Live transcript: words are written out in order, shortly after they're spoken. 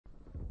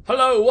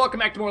Hello, welcome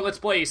back to more Let's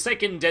Play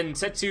Seiken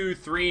Densetsu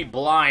 3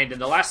 Blind. In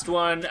the last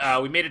one,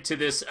 we made it to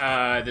this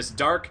this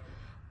dark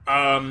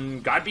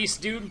God Beast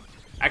dude.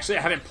 Actually,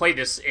 I haven't played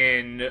this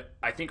in,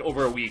 I think,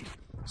 over a week.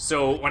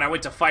 So when I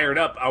went to fire it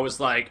up, I was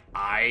like,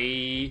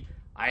 I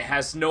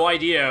has no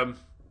idea,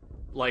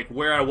 like,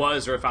 where I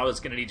was or if I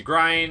was gonna need to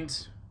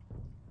grind.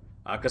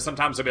 Because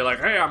sometimes I'll be like,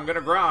 hey, I'm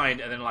gonna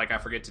grind, and then, like, I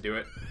forget to do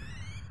it.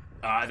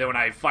 Then when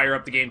I fire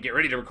up the game, get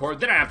ready to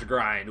record, then I have to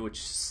grind,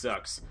 which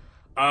sucks.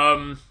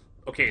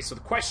 Okay, so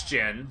the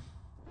question...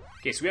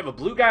 Okay, so we have a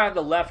blue guy on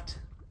the left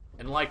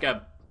and like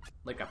a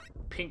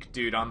pink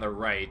dude on the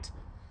right.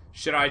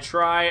 Should I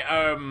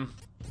try,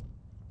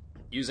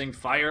 using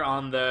fire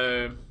on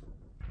the...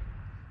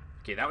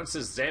 Okay, that one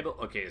says Zabel...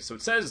 Okay, so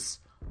it says...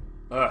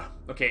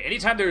 Okay,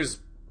 anytime there's,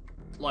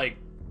 like,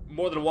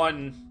 more than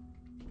one,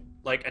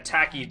 like,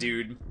 attacky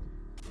dude,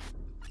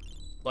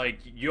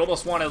 like, you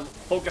almost want to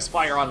focus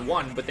fire on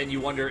one, but then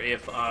you wonder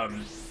if,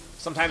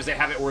 sometimes they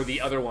have it where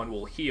the other one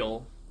will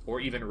heal, or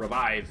even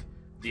revive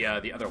the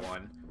other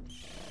one.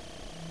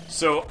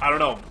 So, I don't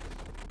know.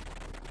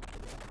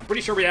 I'm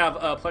pretty sure we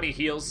have, plenty of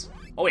heals.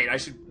 Oh wait, I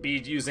should be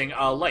using,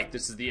 light.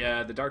 This is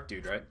the dark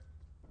dude, right?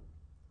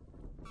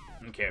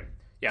 Okay.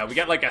 Yeah, we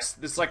got, like, this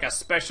is, like, a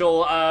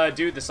special,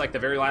 dude. This is, like, the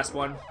very last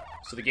one.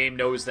 So the game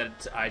knows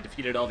that I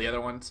defeated all the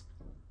other ones.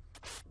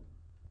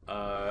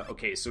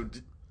 Okay, so...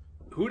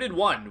 Who did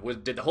one?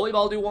 Did the Holy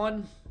Ball do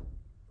one?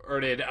 Or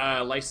did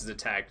Lyce's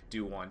attack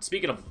do one?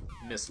 Speaking of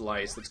Miss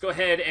Lyce, let's go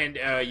ahead and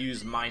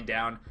use Mine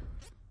Down.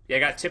 Yeah, I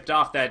got tipped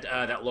off that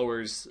that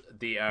lowers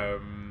the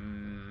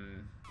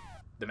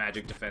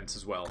magic defense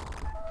as well.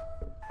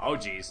 Oh,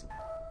 jeez.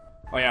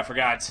 Oh, yeah, I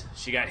forgot.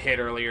 She got hit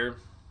earlier.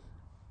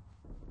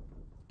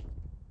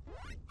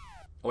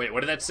 Oh, wait,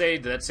 what did that say?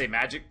 Did that say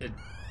magic?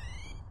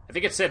 I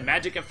think it said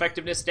magic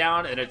effectiveness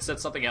down, and it said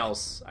something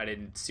else. I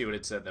didn't see what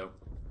it said, though.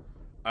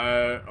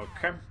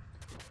 Okay.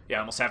 Yeah, I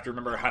almost have to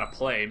remember how to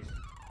play.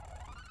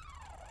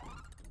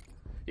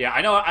 Yeah,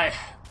 I know,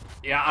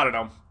 yeah, I don't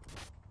know.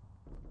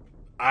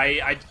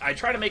 I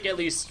try to make at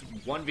least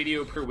one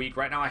video per week.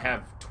 Right now I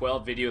have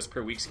 12 videos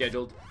per week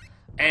scheduled.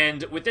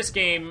 And with this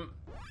game,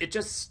 it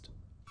just...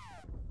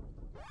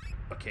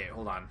 Okay,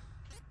 hold on.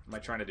 What am I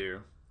trying to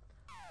do?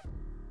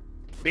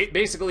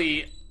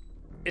 Basically,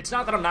 it's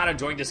not that I'm not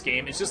enjoying this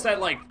game. It's just that,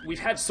 like, we've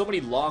had so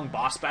many long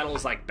boss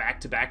battles, like,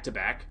 back to back to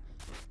back,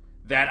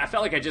 that I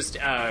felt like I just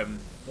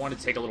wanted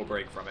to take a little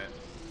break from it.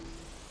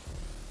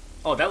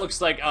 Oh, that looks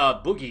like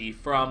Boogie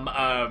from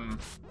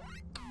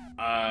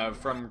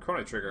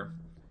Chrono Trigger.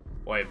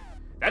 Boy,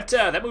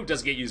 that move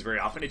doesn't get used very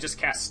often. It just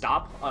casts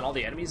stop on all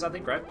the enemies, I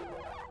think, right?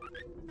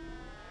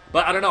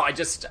 But I don't know. I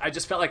just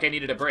felt like I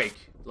needed a break.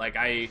 Like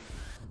I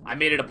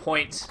made it a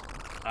point.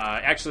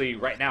 Actually,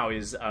 right now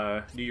is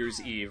New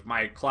Year's Eve.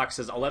 My clock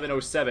says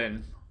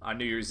 11:07 on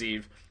New Year's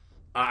Eve.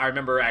 I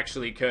remember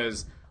actually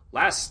because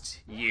last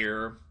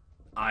year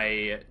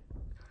I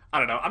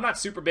don't know. I'm not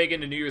super big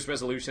into New Year's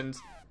resolutions.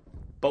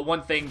 But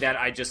one thing that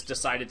I just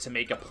decided to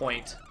make a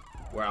point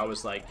where I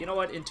was like, you know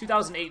what, in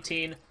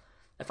 2018,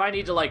 if I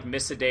need to, like,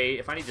 miss a day,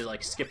 if I need to,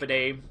 like, skip a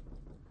day,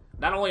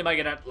 not only am I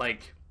gonna,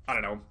 like, I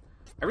don't know,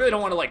 I really don't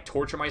want to, like,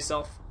 torture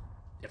myself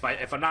if I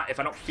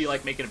don't feel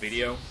like making a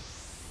video.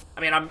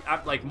 I mean, I'm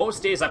like,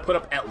 most days I put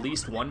up at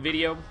least one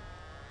video,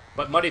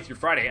 but Monday through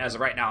Friday, as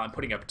of right now, I'm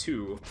putting up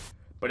 2.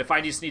 But if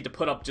I just need to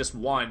put up just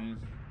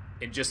one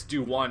and just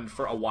do one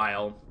for a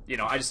while, you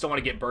know, I just don't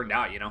want to get burned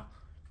out, you know?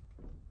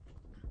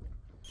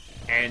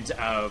 And,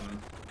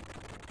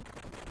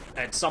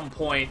 at some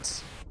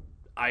point,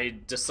 I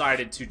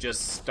decided to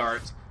just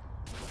start,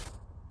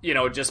 you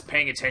know, just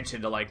paying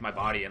attention to, like, my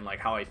body and, like,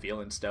 how I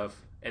feel and stuff.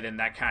 And then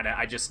that kind of,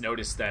 I just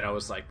noticed that I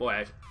was like,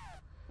 boy,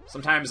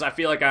 sometimes I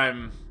feel like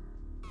I'm,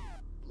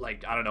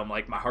 like, I don't know,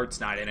 like, my heart's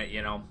not in it,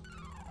 you know,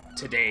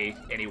 today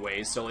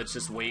anyways. So let's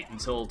just wait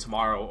until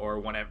tomorrow or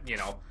whenever, you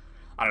know.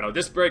 I don't know,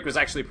 this break was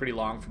actually pretty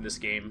long from this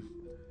game.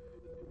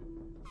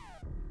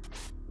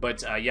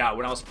 But, yeah,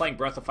 when I was playing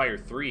Breath of Fire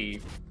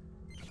 3,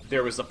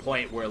 there was a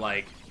point where,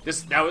 like,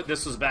 this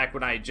was back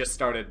when I just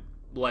started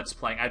Let's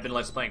Playing. I'd been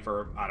Let's Playing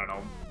for, I don't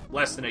know,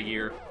 less than a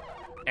year.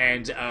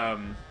 And,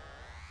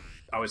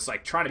 I was,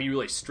 like, trying to be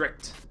really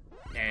strict.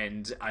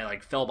 And I,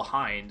 like, fell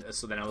behind.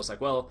 So then I was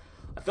like, well,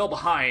 I fell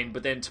behind,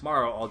 but then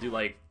tomorrow I'll do,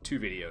 like, 2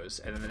 videos.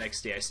 And then the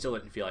next day I still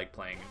didn't feel like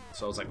playing.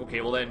 So I was like,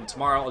 okay, well then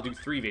tomorrow I'll do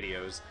 3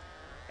 videos.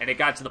 And it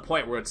got to the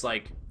point where it's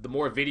like, the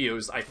more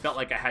videos I felt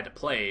like I had to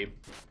play,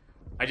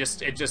 it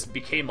just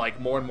became, like,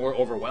 more and more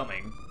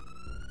overwhelming.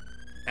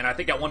 And I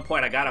think at one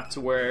point I got up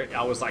to where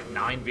I was, like,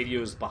 9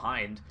 videos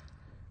behind.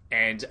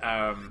 And,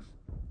 I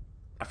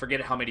forget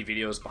how many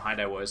videos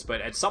behind I was. But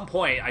at some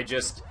point, I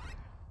don't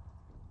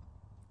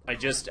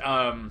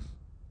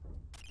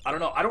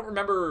know. I don't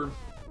remember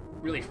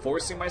really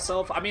forcing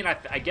myself. I mean,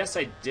 I guess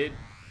I did.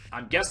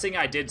 I'm guessing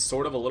I did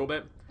sort of a little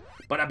bit.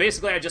 But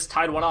I just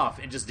tied one off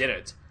and just did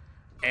it.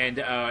 And,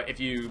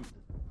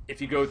 if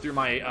you go through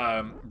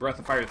my Breath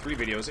of Fire 3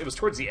 videos, it was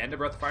towards the end of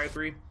Breath of Fire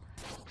 3.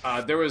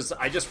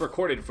 I just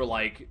recorded for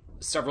like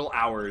several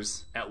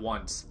hours at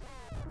once,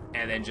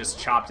 and then just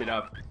chopped it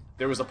up.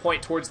 there was a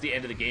point towards the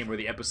end of the game where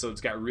the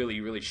episodes got really,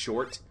 really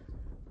short.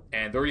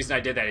 And the reason I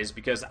did that is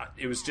because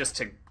it was just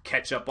to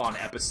catch up on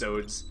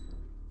episodes.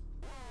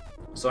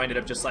 So I ended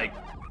up just, like,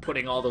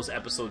 putting all those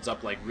episodes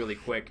up, like, really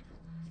quick.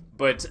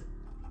 But,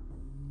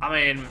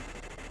 I mean,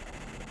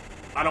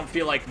 I don't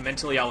feel like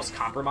mentally I was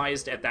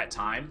compromised at that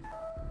time.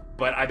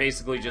 But I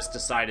basically just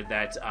decided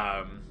that,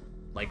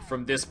 like,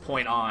 from this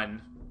point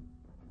on...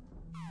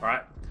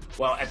 Alright?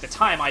 Well, at the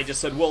time, I just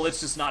said, well,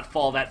 let's just not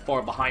fall that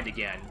far behind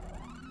again.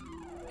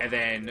 And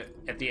then,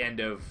 at the end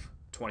of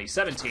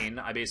 2017,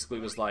 I basically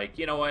was like,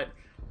 you know what?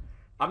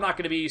 I'm not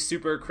going to be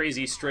super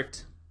crazy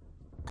strict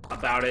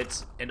about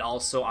it, and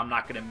also I'm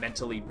not going to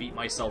mentally beat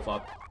myself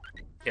up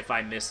if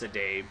I miss a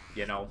day,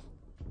 you know?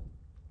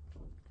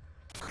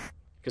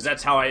 Because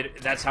that's how it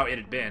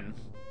had been.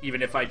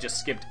 Even if I just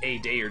skipped a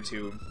day or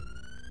two,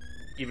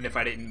 even if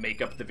I didn't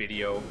make up the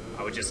video,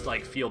 I would just,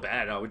 like, feel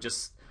bad. I would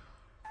just...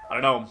 I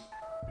don't know.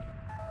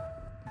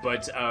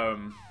 But,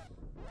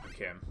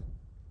 okay.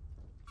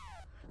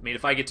 I mean,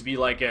 if I get to be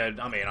like a...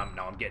 I mean,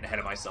 I'm getting ahead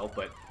of myself,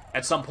 but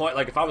at some point,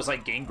 like, if I was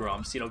like Game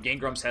Grumps, you know, Game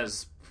Grumps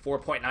has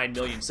 4.9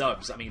 million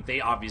subs. I mean, they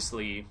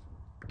obviously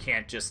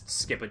can't just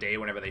skip a day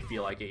whenever they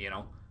feel like it, you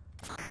know?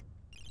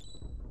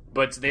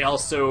 But they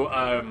also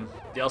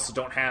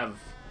don't have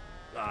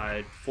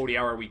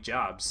 40-hour-a-week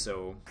jobs,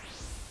 so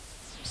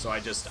I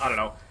don't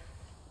know.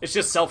 It's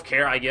just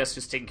self-care, I guess,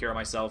 just taking care of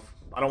myself.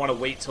 I don't want to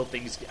wait till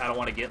things... I don't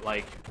want to get,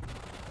 like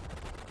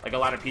a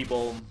lot of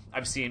people...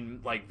 I've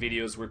seen, like,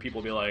 videos where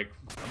people be like,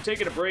 I'm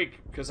taking a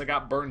break because I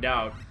got burned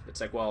out. It's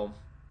like, well,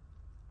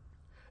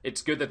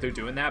 it's good that they're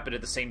doing that, but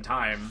at the same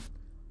time,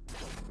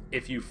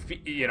 if you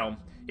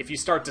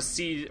start to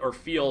see or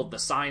feel the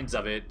signs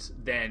of it,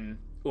 then,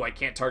 oh, I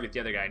can't target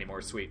the other guy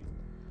anymore, sweet.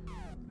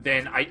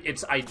 Then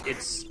it's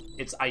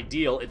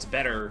ideal, it's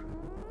better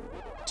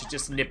to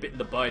just nip it in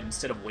the bud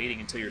instead of waiting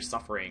until you're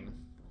suffering.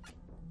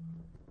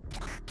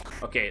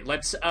 Okay,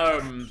 let's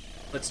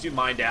do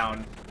mine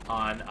down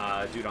on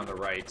dude on the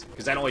right,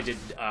 because that only did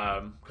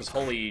because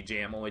Holy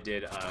Jam only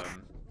did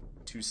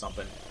 2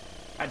 something.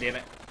 God damn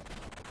it!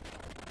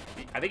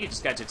 I think he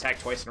just got to attack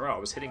twice in a row. I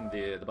was hitting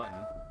the button.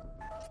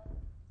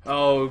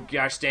 Oh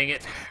gosh, dang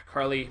it,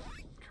 Carly.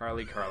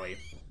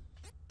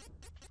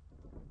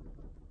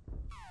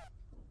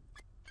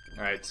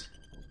 All right,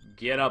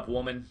 get up,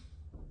 woman.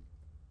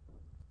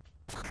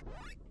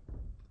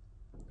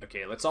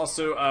 Okay, let's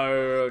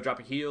also drop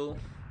a heal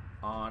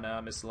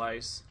on Miss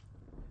Lice.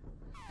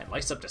 And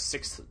Lice up to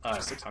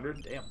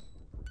 600? Damn.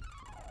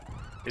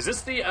 Is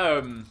this the,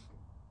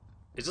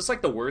 is this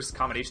like the worst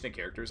combination of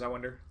characters, I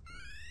wonder?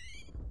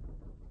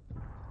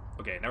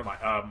 Okay, never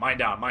mind. Mine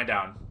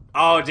down.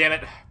 Oh, damn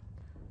it.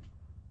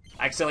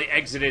 I accidentally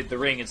exited the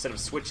ring instead of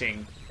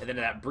switching, and then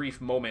in that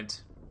brief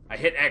moment, I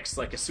hit X,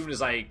 like, as soon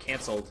as I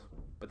canceled,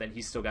 but then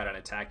he still got an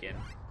attack in.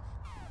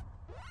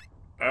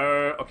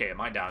 Okay,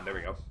 mine down. There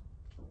we go.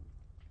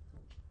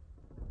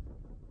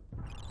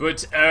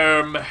 But,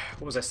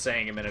 what was I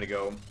saying a minute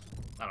ago?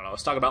 I don't know, I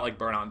was talking about, like,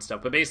 burnout and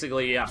stuff. But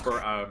basically, yeah, for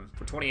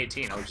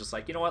 2018, I was just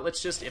like, you know what,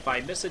 let's just, if I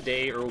miss a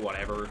day or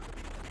whatever,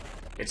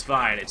 it's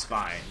fine. It's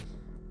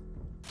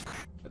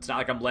not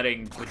like I'm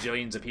letting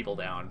bajillions of people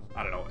down.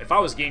 I don't know. If I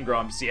was Game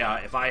Grumps, yeah,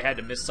 if I had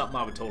to miss something,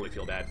 I would totally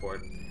feel bad for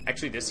it.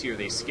 Actually, this year,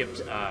 they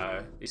skipped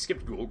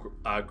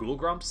Ghoul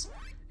Grumps.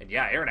 And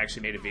yeah, Aaron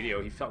actually made a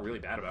video. He felt really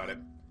bad about it.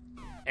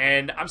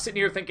 And I'm sitting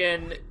here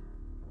thinking...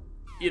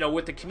 You know,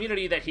 with the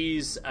community that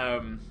he's,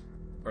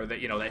 or that,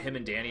 you know, that him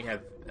and Danny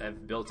have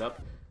built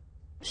up,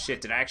 shit,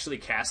 did I actually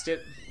cast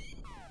it?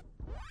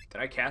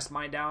 Did I cast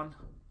mine down?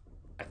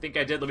 I think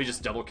I did. Let me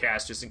just double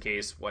cast just in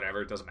case.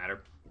 Whatever, it doesn't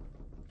matter.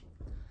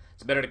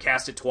 It's better to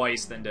cast it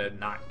twice than to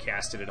not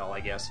cast it at all, I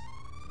guess.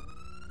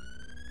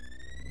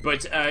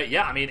 But,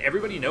 yeah, I mean,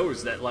 everybody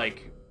knows that,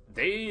 like,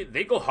 they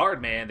go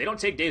hard, man. They don't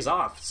take days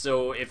off.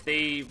 So if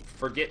they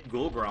forget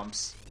Ghoul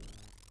Grumps,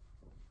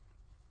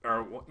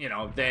 or, you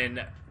know,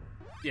 then...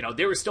 You know,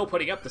 they were still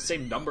putting up the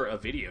same number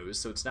of videos,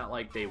 so it's not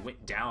like they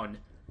went down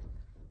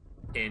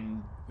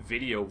in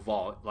video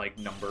vault, like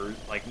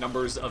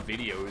numbers of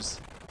videos.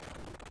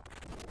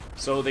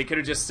 So they could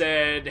have just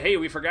said, hey,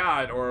 we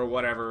forgot, or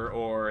whatever,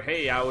 or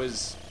hey, I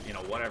was, you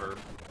know, whatever.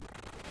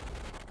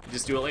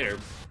 Just do it later.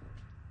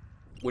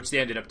 Which they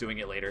ended up doing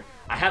it later.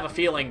 I have a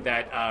feeling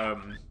that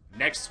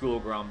next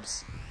School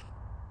Grumps,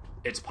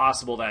 it's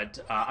possible that,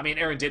 I mean,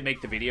 Aaron did make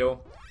the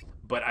video,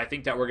 but I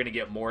think that we're going to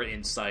get more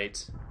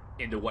insight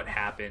into what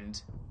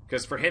happened,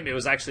 because for him it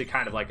was actually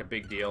kind of like a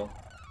big deal,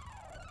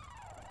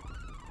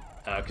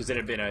 because it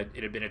had been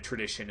a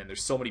tradition, and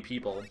there's so many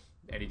people,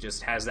 and he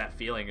just has that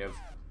feeling of,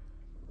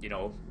 you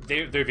know,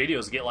 their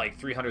videos get like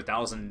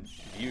 300,000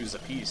 views a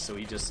piece, so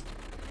he just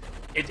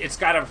it's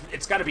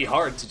gotta be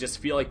hard to just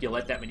feel like you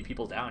let that many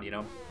people down, you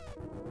know.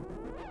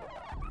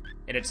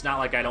 And it's not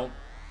like I don't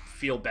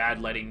feel bad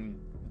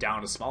letting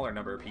down a smaller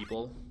number of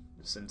people,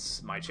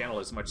 since my channel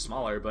is much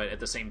smaller, but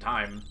at the same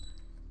time,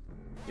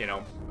 you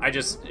know, I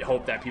just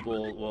hope that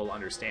people will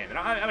understand. And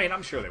I mean,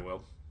 I'm sure they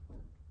will.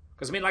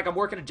 Because, I mean, like, I'm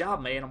working a job,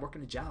 man. I'm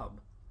working a job.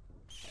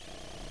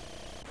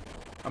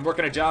 I'm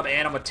working a job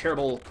and I'm a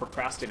terrible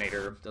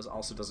procrastinator.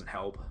 Also doesn't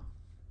help.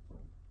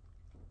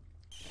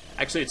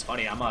 Actually, it's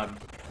funny. I'm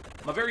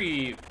a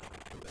very,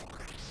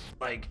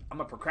 like, I'm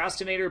a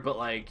procrastinator, but,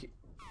 like,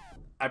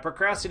 I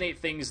procrastinate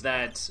things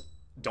that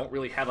don't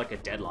really have, like, a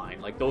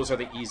deadline. Like, those are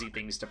the easy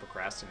things to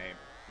procrastinate.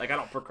 Like, I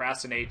don't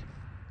procrastinate,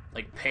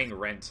 like, paying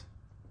rent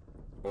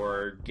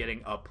or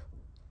getting up.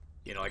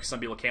 You know, like, some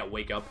people can't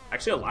wake up.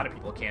 Actually, a lot of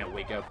people can't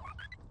wake up.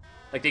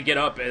 Like, they get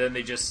up and then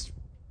they just,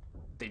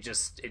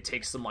 it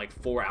takes them, like,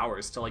 4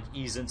 hours to, like,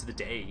 ease into the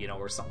day, you know,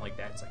 or something like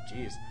that. It's like,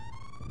 jeez.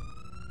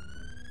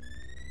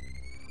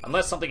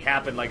 Unless something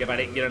happened, like, if I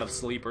didn't get enough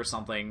sleep or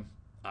something,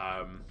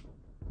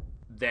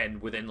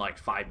 then within, like,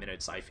 5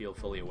 minutes, I feel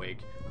fully awake.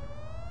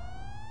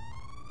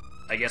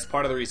 I guess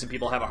part of the reason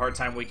people have a hard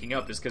time waking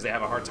up is because they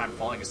have a hard time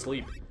falling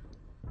asleep.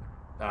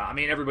 I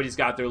mean, everybody's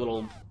got their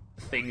little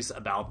things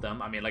about them.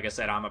 I mean, like I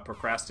said, I'm a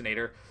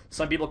procrastinator.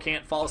 Some people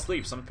can't fall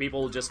asleep. Some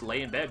people just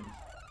lay in bed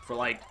for,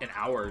 like, an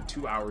hour,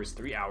 2 hours,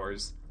 3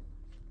 hours.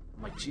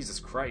 I'm like,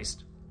 Jesus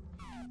Christ.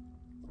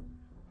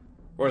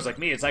 Whereas, like,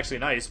 me, it's actually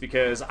nice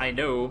because I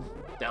know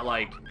that,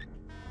 like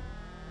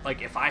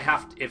if I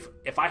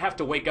have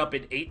to wake up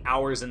in 8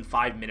 hours and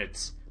 5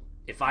 minutes,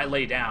 if I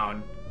lay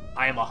down,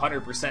 I am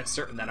 100%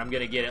 certain that I'm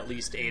gonna get at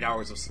least 8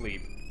 hours of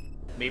sleep.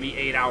 Maybe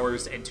 8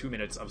 hours and 2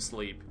 minutes of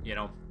sleep, you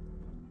know?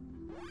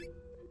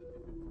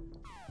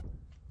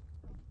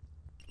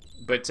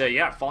 But,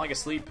 yeah, falling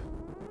asleep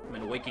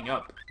and waking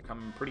up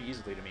come pretty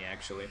easily to me,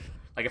 actually.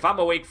 Like, if I'm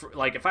awake for,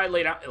 like, if I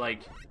lay down,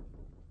 like,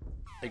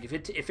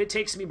 if it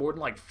takes me more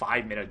than, like,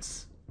 5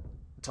 minutes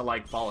to,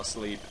 like, fall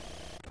asleep,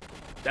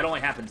 that only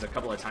happens a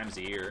couple of times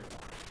a year.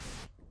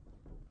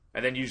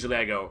 And then usually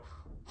I go,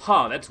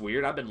 huh, that's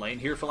weird. I've been laying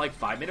here for, like,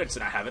 5 minutes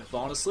and I haven't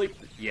fallen asleep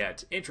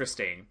yet.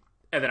 Interesting.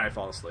 And then I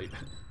fall asleep.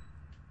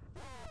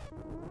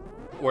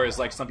 Whereas,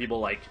 like, some people,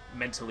 like,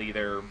 mentally,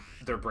 their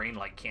brain,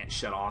 like, can't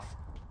shut off.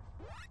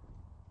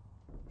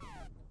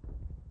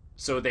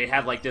 So they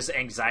have, like, this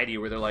anxiety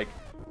where they're like,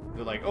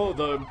 oh,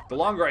 the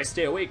longer I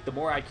stay awake, the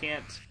more I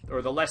can't,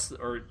 or the less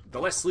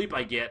sleep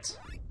I get,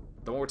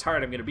 the more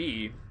tired I'm gonna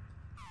be.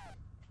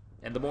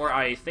 And the more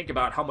I think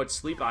about how much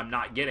sleep I'm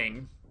not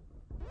getting,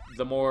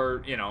 the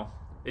more, you know,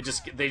 they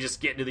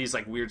just get into these,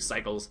 like, weird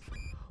cycles.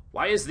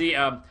 Why is the,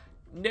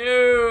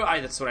 no!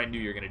 That's what I knew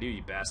you were gonna do,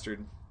 you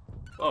bastard.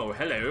 Oh,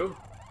 hello.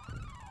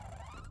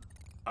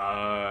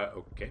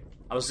 Okay.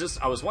 I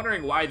was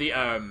wondering why the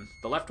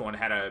left one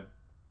had a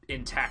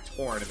intact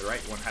horn and the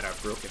right one had a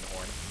broken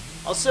horn.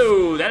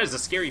 Also, that is a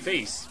scary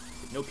face.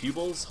 No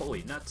pupils?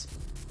 Holy nuts.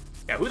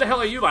 Yeah, who the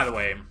hell are you, by the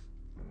way?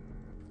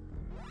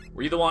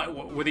 Were you the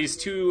one... Were these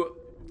two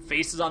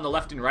faces on the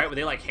left and right, were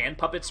they like hand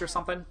puppets or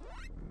something?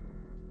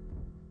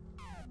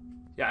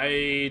 Yeah,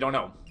 I don't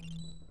know.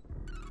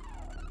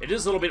 It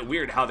is a little bit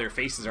weird how their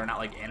faces are not,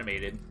 like,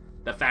 animated.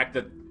 The fact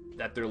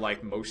that they're,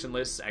 like,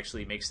 motionless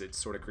actually makes it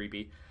sort of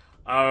creepy.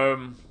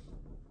 Boy,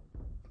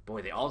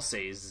 they all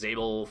say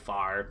Zabel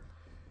Far.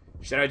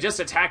 Should I just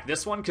attack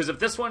this one? Because if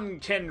this one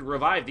can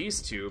revive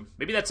these two,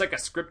 maybe that's like a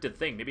scripted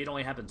thing. Maybe it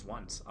only happens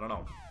once. I don't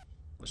know.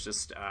 Let's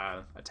just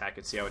attack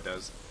it, see how it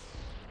does.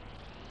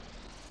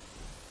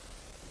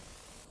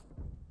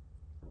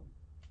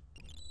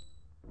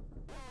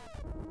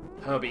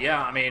 Oh, but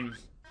yeah, I mean,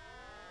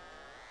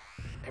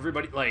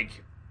 everybody,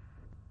 like,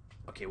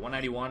 okay,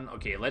 191.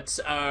 Okay,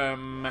 let's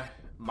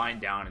mine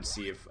down and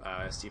see if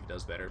it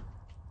does better.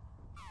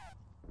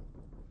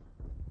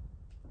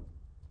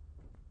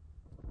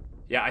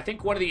 Yeah, I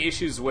think one of the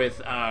issues with,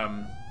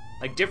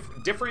 like,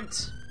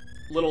 different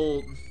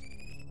little,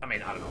 I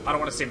mean, I don't know. I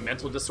don't want to say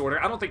mental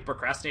disorder. I don't think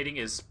procrastinating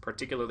is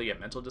particularly a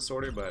mental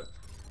disorder, but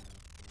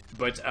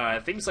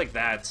things like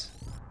that,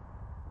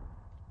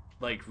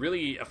 like,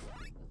 really,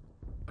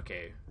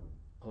 okay,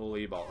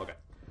 holy ball, okay.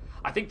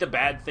 I think the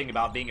bad thing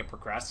about being a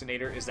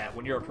procrastinator is that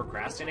when you're a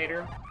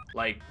procrastinator,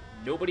 like,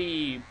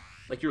 nobody,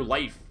 like, your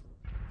life,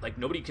 like,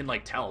 nobody can,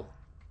 like, tell.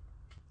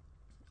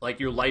 Like,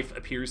 your life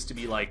appears to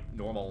be, like,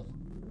 normal.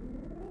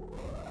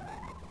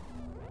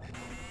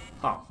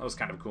 Huh, that was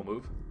kind of a cool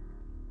move.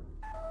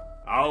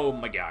 Oh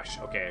my gosh,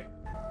 okay.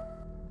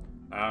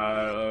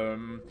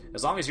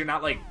 As long as you're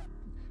not, like...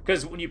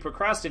 Because when you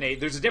procrastinate,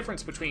 there's a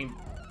difference between...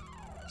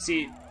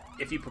 See,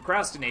 if you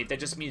procrastinate, that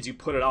just means you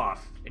put it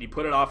off. And you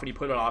put it off, and you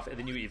put it off, and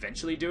then you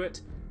eventually do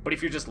it. But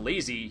if you're just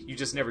lazy, you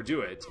just never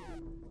do it.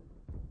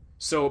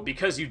 So,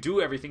 because you do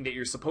everything that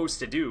you're supposed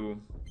to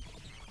do,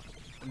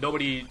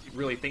 nobody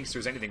really thinks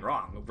there's anything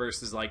wrong.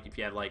 Versus, like, if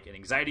you have, like, an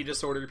anxiety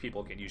disorder,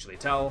 people can usually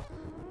tell.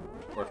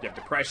 Or if you have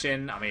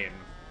depression, I mean,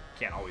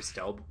 can't always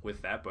tell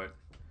with that, but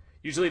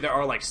usually there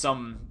are, like,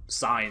 some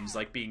signs,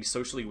 like being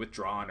socially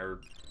withdrawn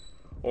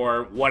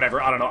or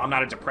whatever. I don't know, I'm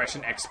not a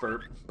depression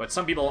expert, but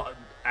some people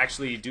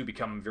actually do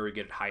become very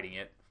good at hiding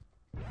it.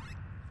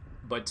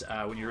 But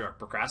when you're a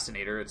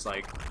procrastinator, it's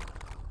like,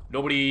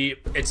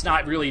 it's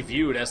not really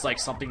viewed as, like,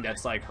 something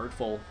that's, like,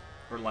 hurtful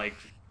or, like,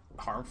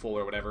 harmful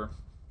or whatever.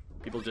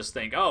 People just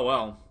think, oh,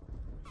 well,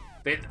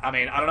 I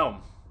mean, I don't know.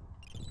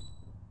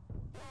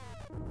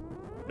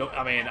 No,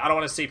 I mean, I don't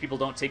want to say people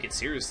don't take it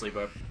seriously,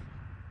 but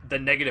the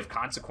negative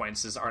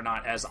consequences are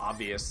not as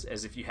obvious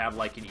as if you have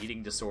like an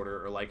eating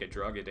disorder or like a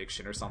drug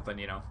addiction or something,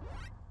 you know.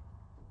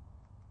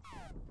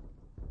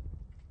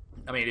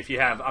 I mean, if you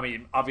have, I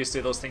mean, obviously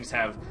those things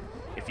have,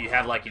 if you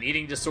have like an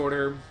eating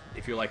disorder,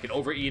 if you're like an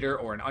overeater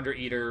or an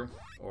undereater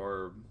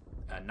or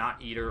a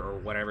not eater or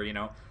whatever, you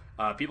know,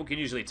 people can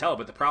usually tell.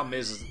 But the problem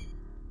is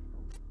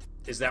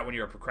that when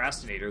you're a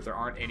procrastinator, there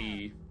aren't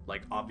any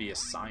like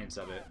obvious signs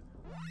of it.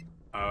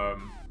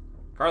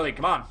 Carly,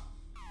 come on.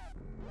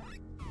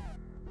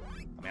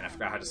 Oh, man, I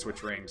forgot how to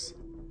switch rings.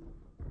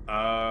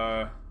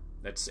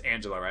 That's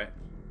Angela, right?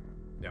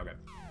 Yeah, okay.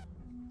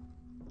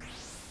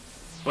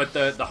 But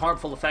the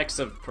harmful effects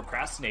of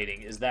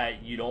procrastinating is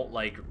that you don't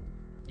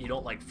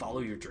follow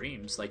your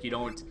dreams. Like you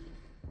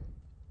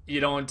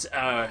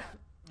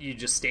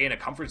just stay in a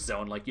comfort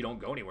zone. Like you don't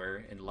go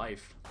anywhere in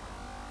life.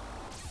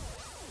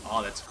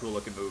 Oh, that's a cool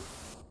looking move.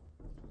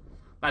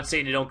 Not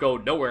saying you don't go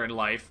nowhere in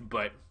life,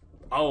 but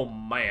oh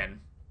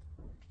man,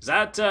 is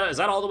that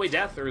all the way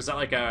death, or is that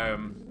like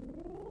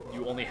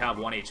you only have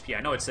 1 HP?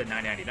 I know it said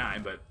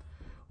 999, but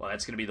well,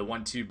 that's gonna be the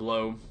 1-2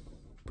 blow.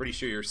 Pretty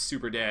sure you're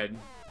super dead.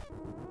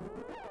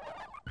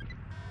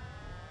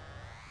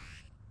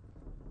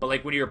 But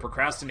like when you're a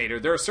procrastinator,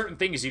 there are certain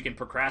things you can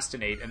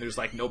procrastinate and there's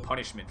like no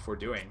punishment for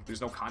doing.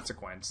 There's no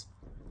consequence.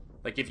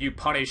 Like if you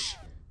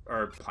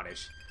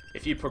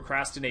if you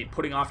procrastinate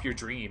putting off your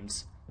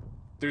dreams,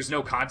 there's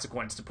no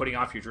consequence to putting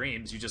off your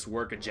dreams. You just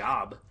work a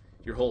job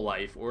your whole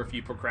life. Or if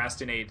you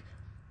procrastinate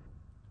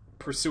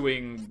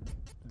pursuing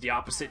the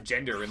opposite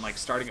gender and like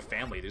starting a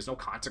family, there's no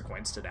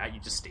consequence to that. You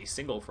just stay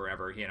single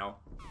forever, you know?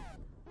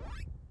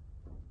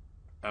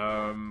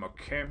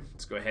 Okay,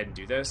 let's go ahead and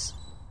do this.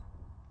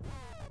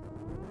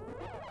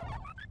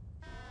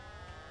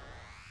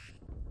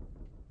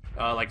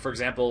 Like for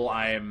example,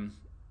 I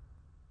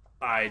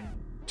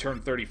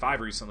turned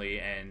 35 recently,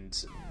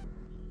 and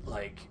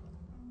like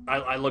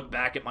I look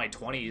back at my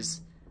 20s,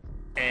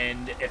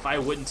 and if I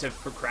wouldn't have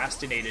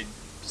procrastinated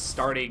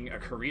starting a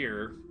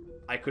career,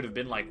 I could have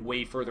been like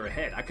way further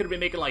ahead. I could have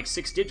been making like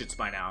 6 digits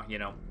by now, you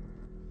know.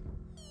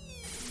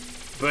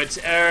 But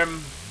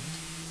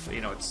you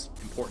know, it's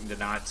important to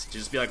not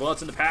just be like, well,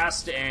 it's in the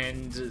past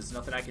and there's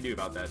nothing I can do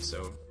about that.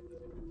 So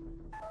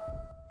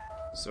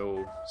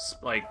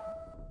like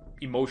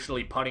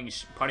emotionally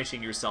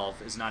punishing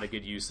yourself is not a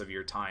good use of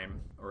your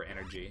time or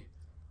energy.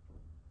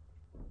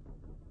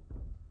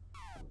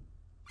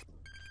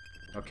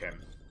 Okay.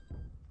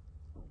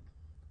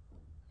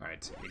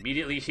 Alright,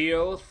 immediately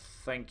heal.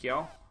 Thank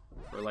you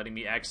for letting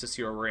me access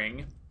your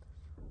ring.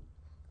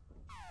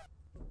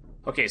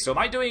 Okay, so am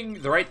I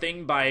doing the right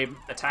thing by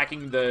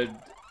attacking the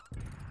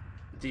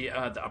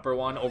upper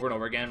one over and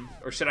over again?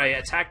 Or should I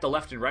attack the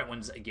left and right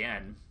ones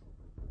again?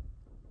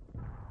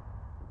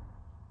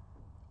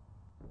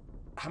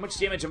 How much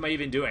damage am I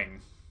even doing?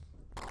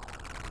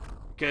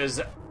 Because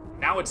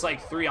now it's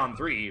like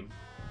 3-on-3.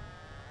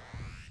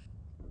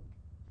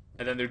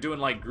 And then they're doing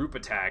like group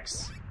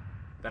attacks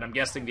that I'm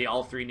guessing they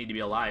all three need to be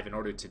alive in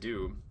order to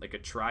do. Like a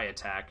try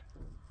attack.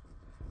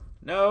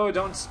 No,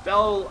 don't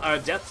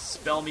death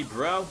spell me,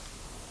 bro.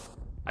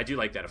 I do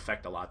like that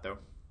effect a lot, though.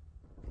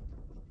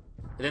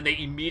 And then they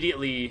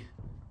immediately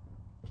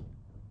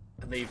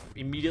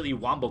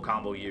wombo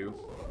combo you.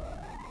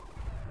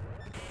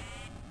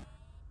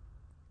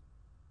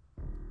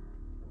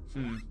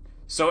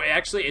 So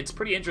actually, it's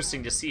pretty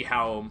interesting to see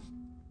how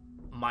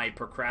my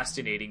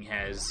procrastinating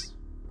has,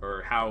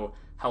 or how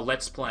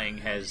Let's Playing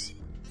has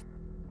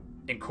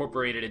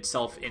incorporated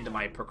itself into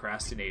my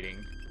procrastinating.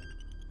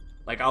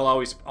 Like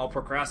I'll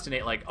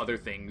procrastinate like other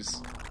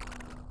things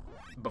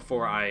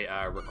before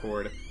I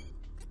record.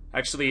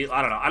 Actually,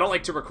 I don't know. I don't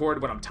like to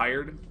record when I'm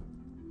tired.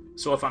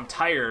 So if I'm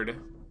tired,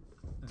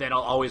 then I'll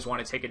always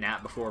want to take a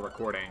nap before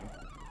recording.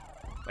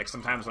 Like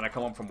sometimes when I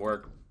come home from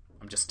work,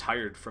 I'm just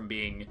tired from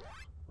being...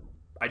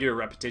 I do a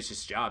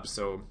repetitious job,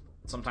 so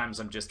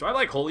sometimes I'm just... Do I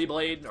like Holy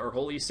Blade or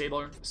Holy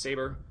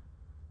Saber?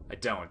 I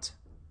don't.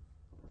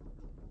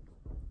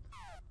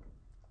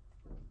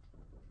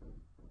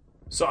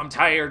 So I'm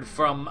tired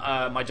from...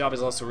 my job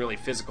is also really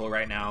physical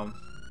right now.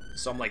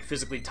 So I'm like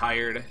physically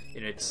tired,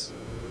 and it's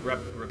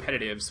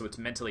repetitive, so it's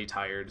mentally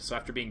tired. So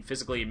after being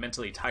physically and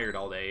mentally tired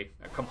all day,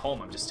 I come home,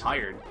 I'm just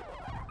tired.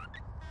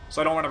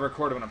 So I don't want to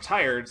record when I'm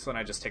tired, so then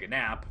I just take a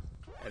nap,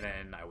 and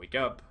then I wake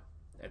up,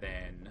 and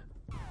then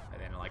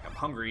like I'm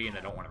hungry, and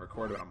I don't want to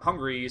record when I'm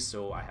hungry,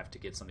 so I have to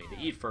get something to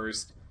eat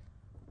first.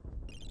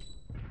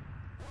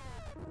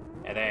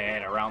 And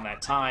then around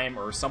that time,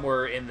 or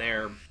somewhere in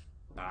there,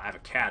 I have a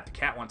cat. The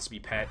cat wants to be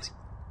pet.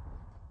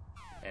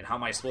 And how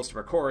am I supposed to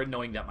record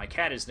knowing that my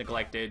cat is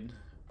neglected?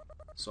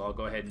 So I'll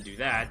go ahead and do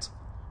that.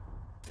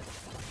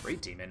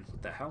 Great demon.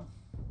 What the hell?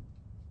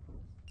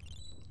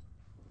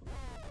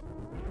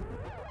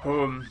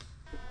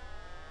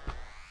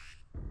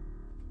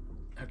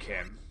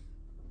 Okay.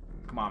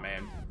 Come on,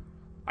 man.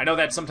 I know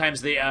that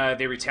sometimes they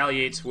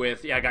retaliate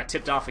with... Yeah, I got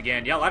tipped off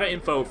again. Yeah, a lot of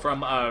info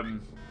from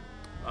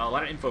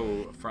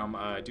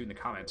dude in the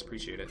comments.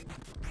 Appreciate it.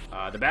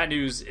 The bad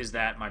news is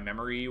that my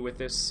memory with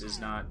this is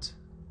not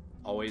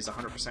always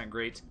 100%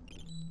 great.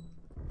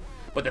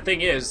 But the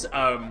thing is,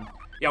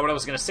 yeah, what I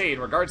was gonna say in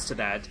regards to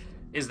that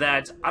is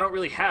that I don't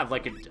really have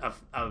like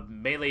a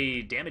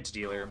melee damage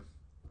dealer.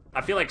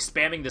 I feel like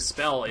spamming the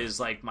spell is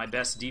like my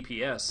best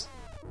DPS.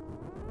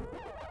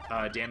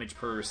 Damage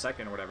per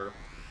second or whatever.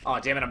 Oh,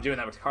 damn it, I'm doing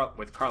that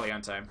with Carly,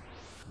 aren't I?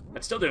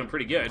 That's still doing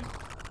pretty good.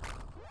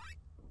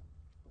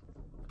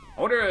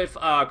 I wonder if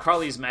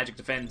Carly's magic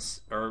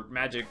defense or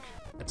magic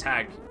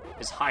attack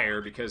is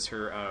higher because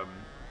her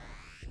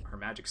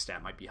magic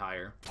stat might be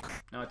higher.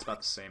 No, it's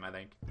about the same, I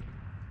think.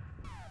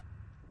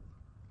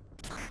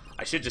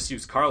 I should just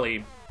use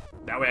Carly.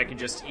 That way I can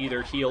just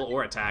either heal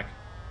or attack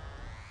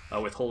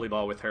with Holy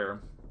Ball with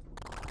her.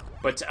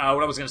 But what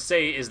I was going to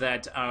say is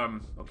that...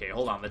 okay,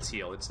 hold on, let's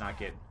heal. Let's not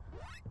get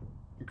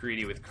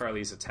greedy with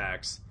Carly's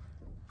attacks.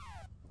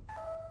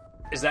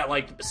 Is that,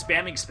 like,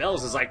 spamming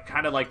spells is, like,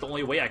 kind of, like, the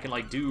only way I can,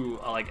 like, do,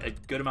 like, a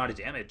good amount of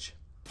damage.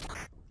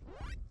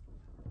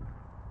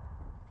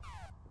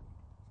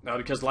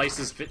 Because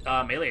Lysa's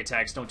melee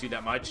attacks don't do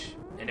that much,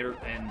 and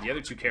the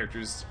other two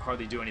characters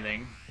hardly do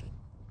anything.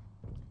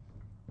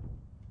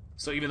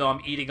 So even though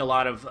I'm eating a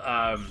lot of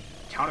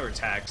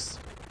counterattacks,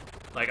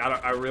 like,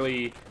 I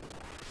really...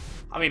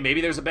 I mean,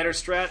 maybe there's a better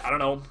strat, I don't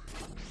know.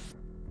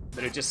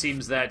 But it just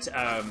seems that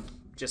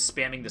just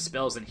spamming the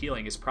spells and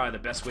healing is probably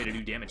the best way to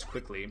do damage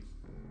quickly.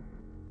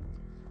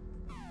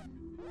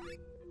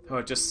 Oh,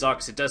 it just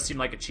sucks. It does seem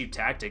like a cheap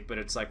tactic, but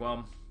it's like,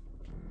 well...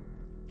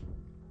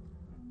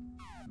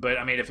 But,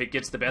 I mean, if it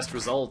gets the best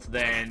result,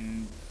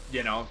 then,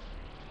 you know...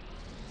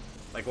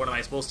 Like, what am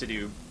I supposed to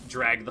do?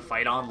 Drag the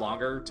fight on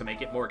longer to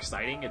make it more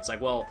exciting? It's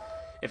like, well,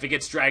 if it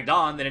gets dragged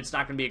on, then it's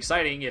not going to be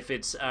exciting if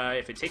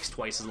it takes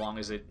twice as long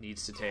as it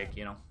needs to take,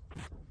 you know?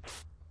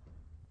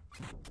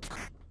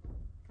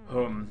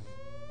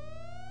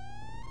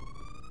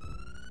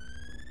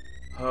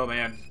 Oh,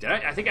 man.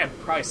 I think I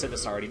probably said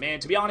this already. Man,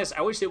 to be honest,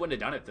 I wish they wouldn't have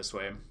done it this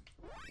way.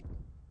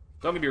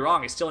 Don't get me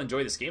wrong, I still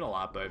enjoy this game a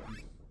lot, but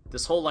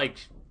this whole, like,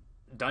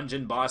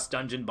 dungeon boss,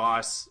 and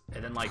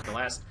then, like, the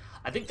last...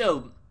 I think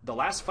the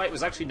last fight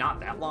was actually not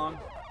that long.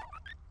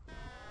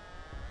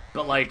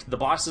 But, like, the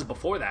bosses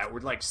before that were,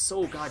 like,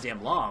 so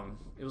goddamn long.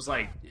 It was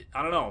like,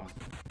 I don't know. I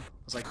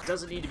was like, it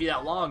doesn't need to be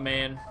that long,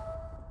 man.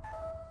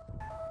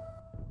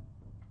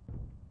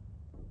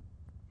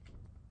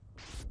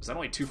 Is that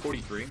only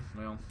 243?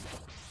 Well.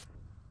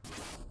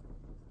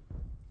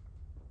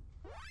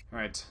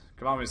 Alright.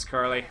 Come on, Miss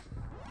Carly.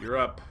 You're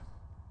up.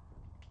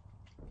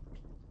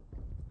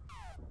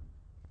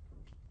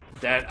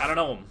 That, I don't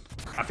know.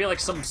 I feel like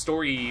some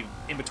story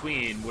in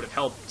between would have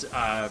helped,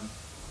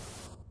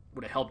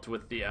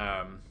 with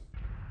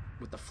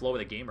the flow of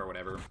the game or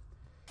whatever.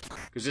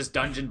 Because just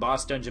dungeon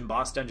boss. And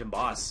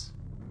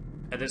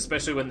then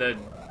especially when the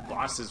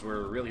bosses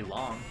were really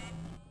long.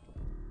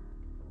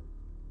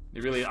 They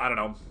really, I don't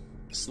know,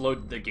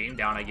 slowed the game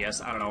down, I guess.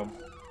 I don't know.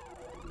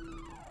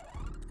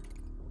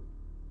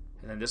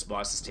 And then this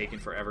boss is taking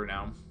forever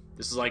now.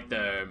 This is like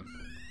the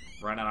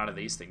running out of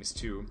these things,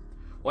 too.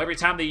 Well, every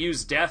time they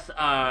use Death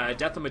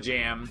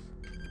Jam,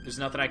 there's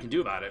nothing I can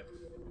do about it.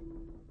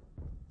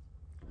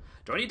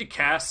 Do I need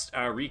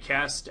to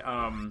recast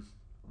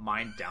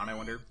Mind Down, I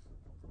wonder?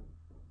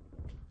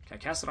 Can I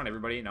cast it on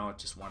everybody? No,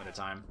 just one at a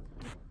time.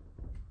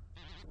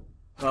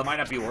 Well, it might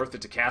not be worth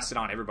it to cast it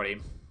on everybody.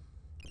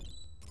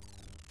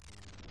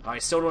 I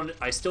still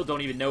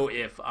don't even know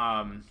if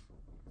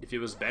it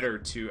was better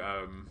to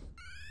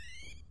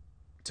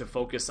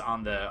focus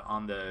on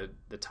the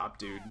top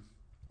dude.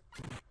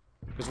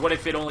 Because what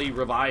if it only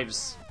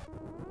revives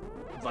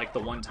like the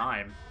one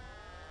time?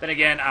 Then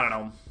again, I don't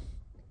know.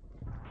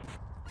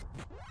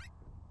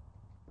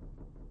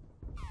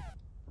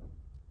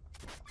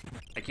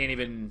 I can't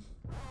even.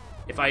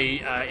 If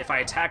I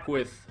attack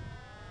with.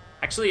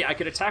 Actually, I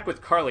could attack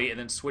with Carly and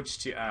then switch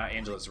to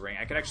Angela's ring.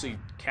 I could actually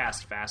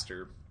cast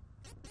faster.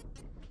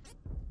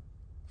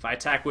 If I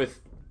attack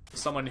with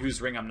someone whose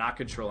ring I'm not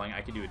controlling,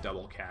 I can do a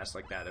double cast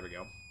like that. There we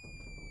go.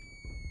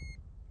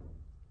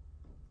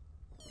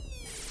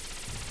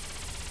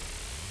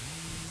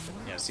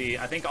 Yeah, see,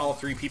 I think all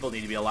three people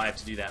need to be alive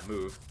to do that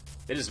move.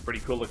 It is a pretty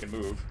cool looking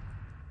move.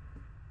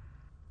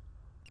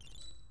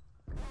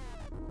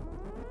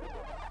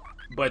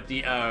 But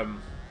the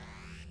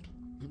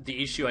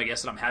issue, I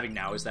guess, that I'm having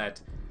now is that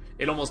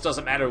it almost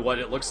doesn't matter what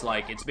it looks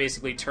like. It's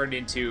basically turned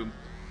into...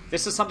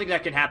 This is something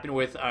that can happen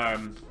with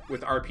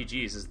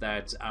RPGs, is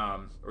that,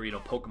 or, you know,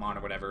 Pokemon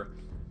or whatever,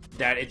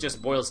 that it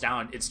just boils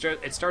down. It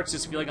starts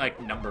just feeling like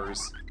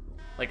numbers.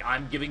 Like,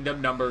 I'm giving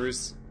them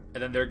numbers,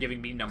 and then they're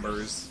giving me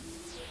numbers.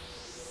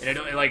 And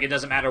it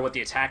doesn't matter what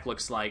the attack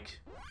looks like.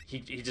 He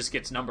just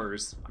gets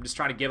numbers. I'm just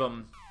trying to give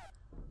him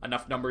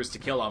enough numbers to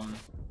kill him.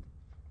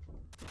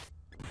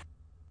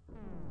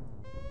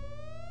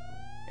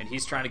 And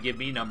he's trying to give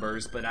me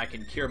numbers, but I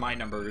can cure my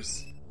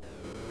numbers.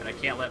 And I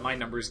can't let my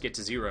numbers get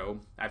to 0.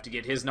 I have to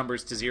get his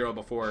numbers to 0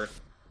 before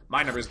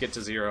my numbers get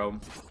to 0.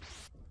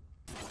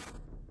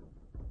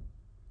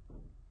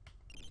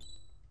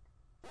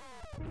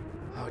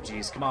 Oh,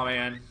 jeez. Come on,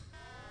 man.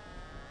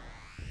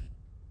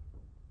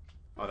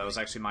 Oh, that was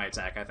actually my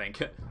attack, I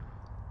think.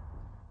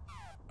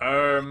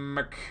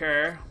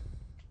 Okay.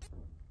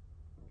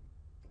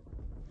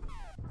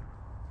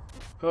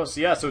 Oh, so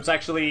yeah, so it's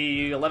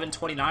actually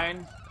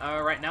 11:29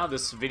 right now.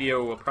 This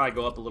video will probably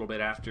go up a little bit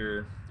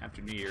after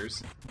New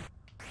Year's.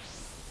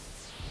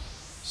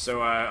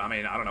 So, I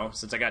mean, I don't know,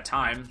 since I got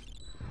time.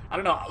 I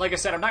don't know, like I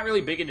said, I'm not really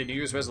big into New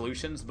Year's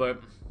resolutions,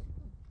 but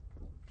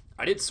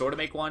I did sort of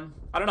make one.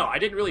 I don't know, I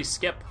didn't really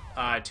skip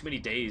too many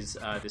days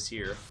this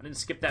year. I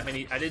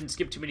didn't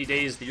skip too many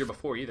days the year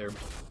before either.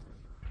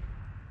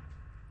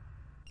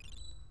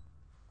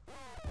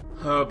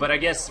 But I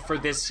guess for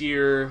this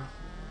year,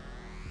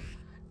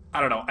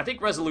 I don't know. I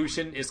think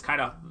resolution is kind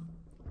of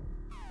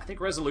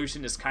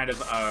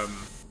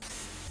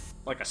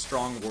like a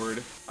strong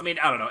word. I mean,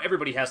 I don't know.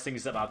 Everybody has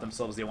things about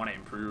themselves they want to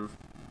improve.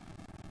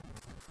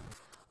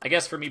 I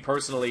guess for me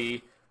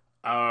personally,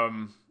 I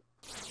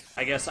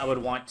guess I would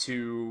want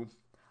to.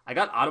 I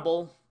got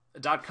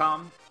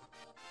Audible.com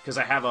because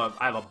I have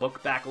a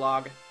book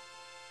backlog,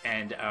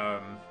 and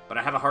but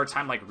I have a hard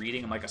time like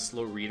reading. I'm like a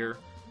slow reader.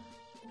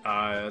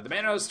 The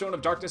Mana Stone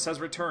of Darkness has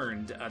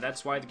returned.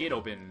 That's why the gate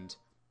opened.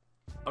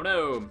 Oh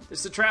no, this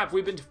is a trap.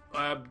 We've been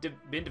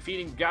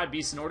defeating God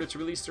Beasts in order to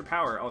release their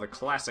power. Oh, the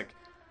classic.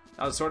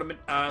 Now the sword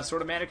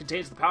of mana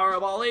contains the power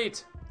of all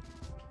 8.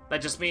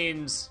 That just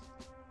means.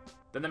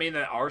 Doesn't that mean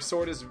that our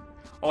sword is?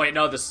 Oh wait,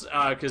 no. This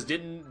because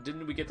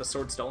didn't we get the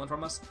sword stolen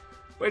from us?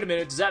 Wait a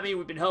minute. Does that mean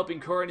we've been helping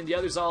Corin and the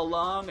others all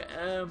along?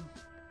 And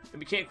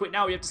we can't quit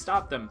now. We have to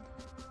stop them.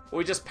 Well,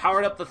 we just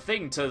powered up the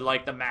thing to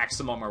like the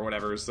maximum or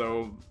whatever.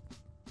 So.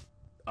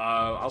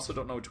 I also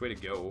don't know which way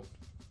to go.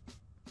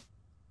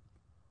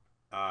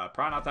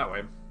 Probably not that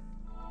way.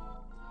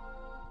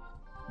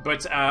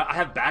 But, I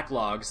have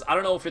backlogs. I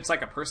don't know if it's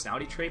like a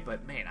personality trait,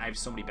 but man, I have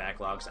so many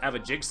backlogs. I have a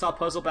jigsaw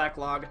puzzle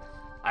backlog.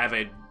 I have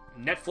a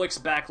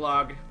Netflix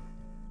backlog.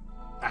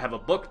 I have a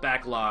book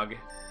backlog,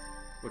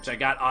 which I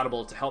got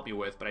Audible to help me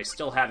with, but I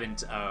still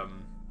haven't,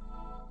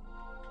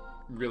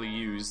 really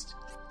used.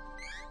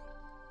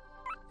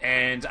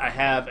 And I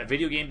have a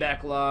video game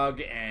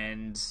backlog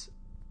and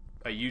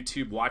a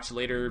YouTube watch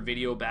later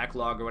video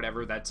backlog or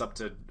whatever. That's up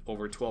to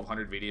over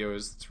 1,200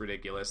 videos. It's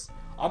ridiculous.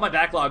 All my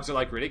backlogs are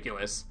like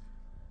ridiculous.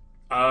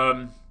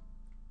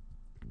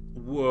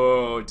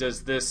 Whoa,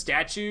 does the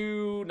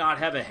statue not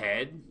have a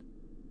head?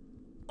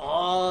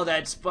 Oh,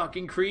 that's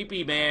fucking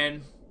creepy,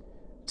 man.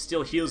 It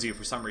still heals you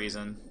for some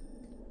reason.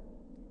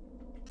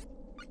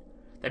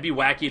 That'd be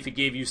wacky if it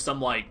gave you some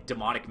like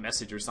demonic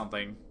message or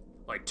something.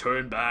 Like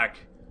turn back.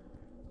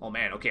 Oh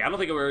man, okay, I don't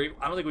think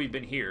we've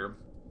been here.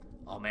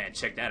 Oh man,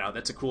 check that out.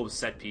 That's a cool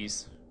set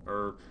piece.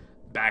 Or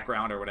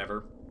background or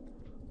whatever.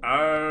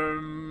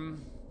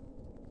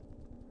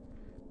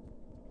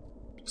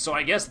 So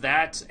I guess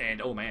that,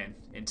 and oh man,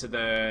 into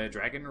the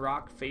Dragon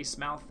Rock face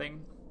mouth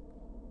thing.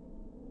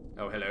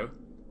 Oh, hello.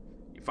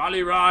 You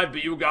finally arrived,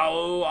 but you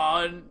go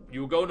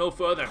no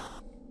further.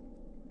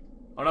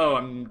 Oh no,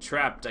 I'm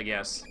trapped, I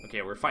guess.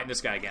 Okay, we're fighting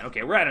this guy again.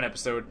 Okay, we're at an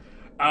episode.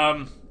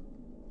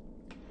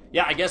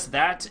 Yeah, I guess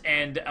that,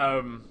 and,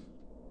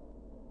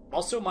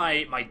 also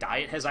my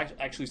diet has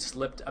actually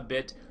slipped a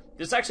bit.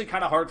 This is actually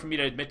kind of hard for me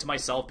to admit to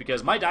myself,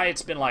 because my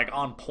diet's been, like,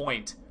 on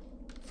point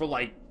for,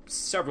 like,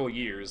 several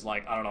years.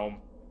 Like, I don't know,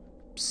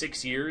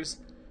 6 years.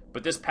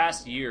 But this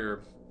past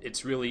year,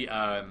 it's really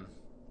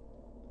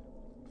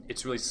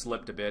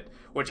slipped a bit.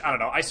 Which, I don't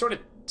know, I sort of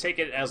take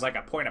it as, like,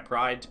 a point of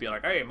pride to be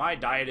like, hey, my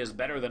diet is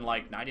better than,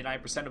 like,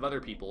 99% of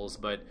other people's.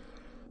 But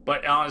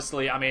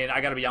honestly, I mean,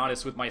 I gotta be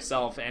honest with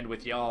myself and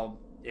with y'all,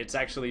 it's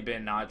actually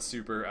been not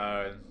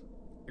super,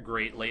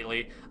 great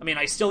lately. I mean,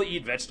 I still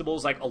eat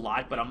vegetables, like, a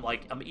lot, but I'm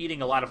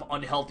eating a lot of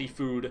unhealthy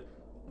food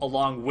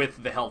along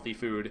with the healthy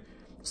food.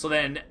 So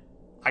then,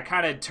 it's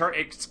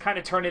kind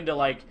of turned into,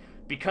 like,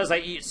 because I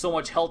eat so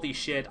much healthy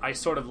shit, I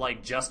sort of,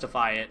 like,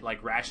 justify it,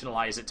 like,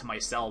 rationalize it to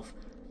myself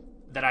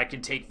that I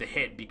can take the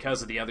hit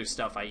because of the other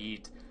stuff I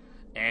eat.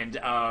 And,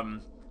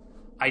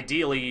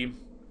 ideally,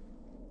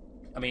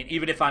 I mean,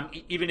 even if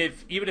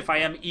I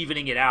am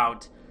evening it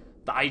out,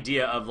 the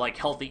idea of, like,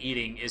 healthy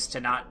eating is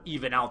to not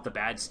even out the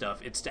bad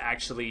stuff. It's to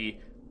actually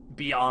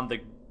be on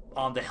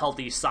the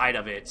healthy side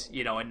of it,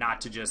 you know, and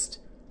not to just,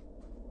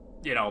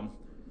 you know,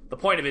 the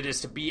point of it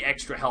is to be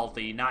extra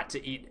healthy, not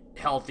to eat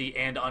healthy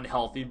and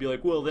unhealthy and be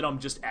like, well, then I'm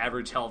just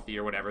average healthy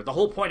or whatever. The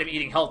whole point of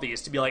eating healthy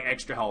is to be, like,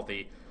 extra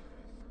healthy.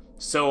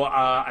 So,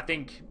 I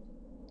think,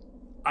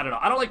 I don't know.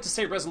 I don't like to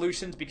say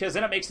resolutions because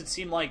then it makes it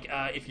seem like,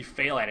 if you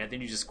fail at it,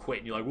 then you just quit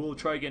and you're like, well, we'll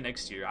try again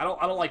next year. I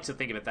don't like to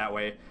think of it that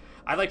way.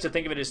 I like to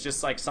think of it as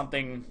just like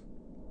something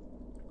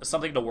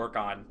to work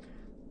on,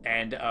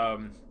 and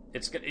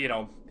it's, you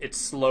know, it's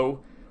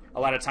slow.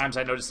 A lot of times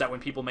I notice that when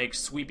people make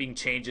sweeping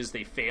changes,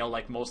 they fail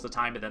like most of the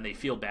time, and then they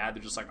feel bad.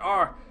 They're just like,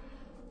 oh,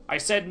 I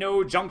said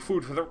no junk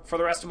food for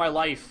the rest of my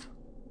life,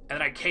 and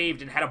then I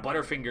caved and had a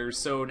Butterfinger,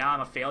 so now I'm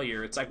a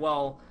failure. It's like,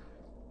 well,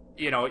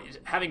 you know,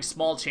 having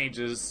small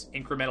changes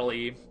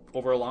incrementally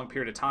over a long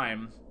period of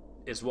time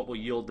is what will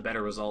yield the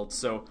better results.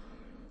 So,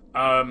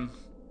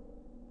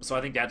 so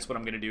I think that's what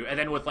I'm going to do. And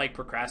then with, like,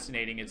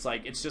 procrastinating, it's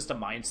like, it's just a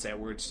mindset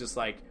where it's just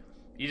like,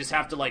 you just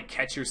have to, like,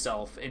 catch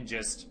yourself and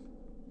just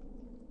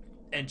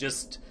and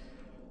just,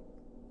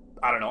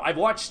 I don't know. I've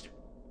watched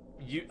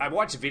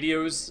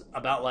videos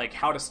about like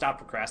how to stop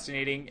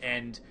procrastinating,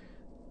 and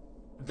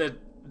the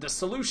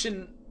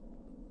solution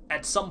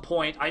at some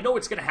point, I know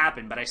it's going to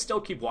happen, but I still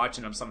keep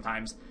watching them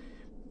sometimes.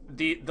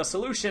 The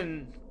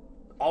solution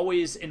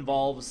always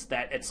involves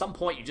that at some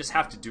point you just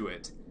have to do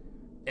it.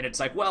 And it's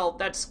like, well,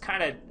 that's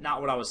kind of not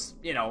what I was,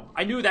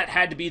 I knew that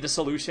had to be the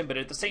solution, but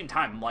at the same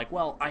time, I'm like,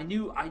 well, I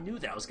knew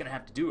that I was going to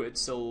have to do it,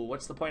 so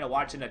what's the point of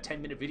watching a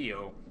 10-minute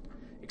video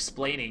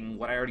explaining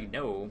what I already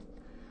know?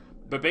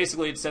 But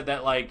basically it said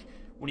that, like,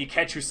 when you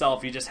catch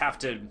yourself, you just have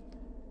to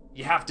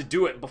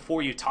do it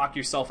before you talk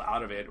yourself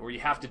out of it, or you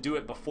have to do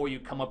it before you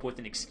come up with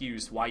an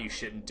excuse why you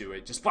shouldn't do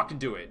it. Just fucking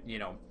do it,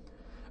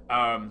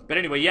 But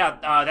anyway, yeah,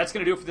 that's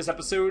going to do it for this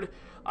episode.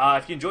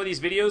 If you enjoy these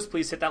videos,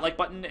 please hit that like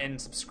button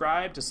and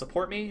subscribe to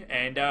support me,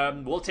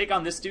 and we'll take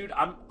on this dude.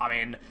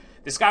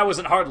 This guy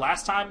wasn't hard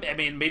last time. I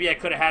mean, maybe I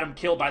could have had him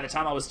killed by the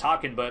time I was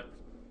talking, but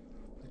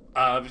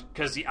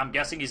because I'm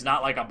guessing he's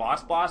not like a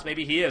boss.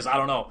 Maybe he is. I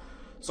don't know.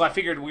 So I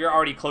figured we were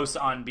already close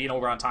on being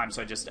over on time,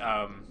 so I just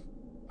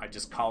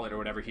call it or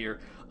whatever here.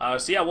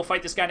 So yeah, we'll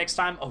fight this guy next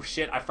time. Oh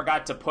shit, I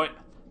forgot to put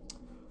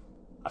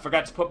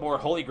more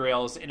Holy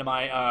Grails into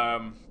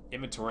my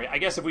inventory. I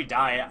guess if we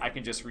die, I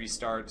can just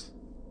restart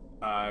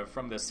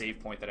from the save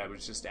point that I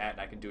was just at,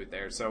 and I can do it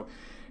there. So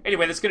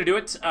anyway, that's gonna do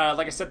it.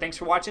 Like I said, thanks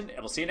for watching, and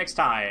we'll see you next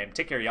time.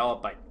 Take care, y'all.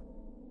 Bye.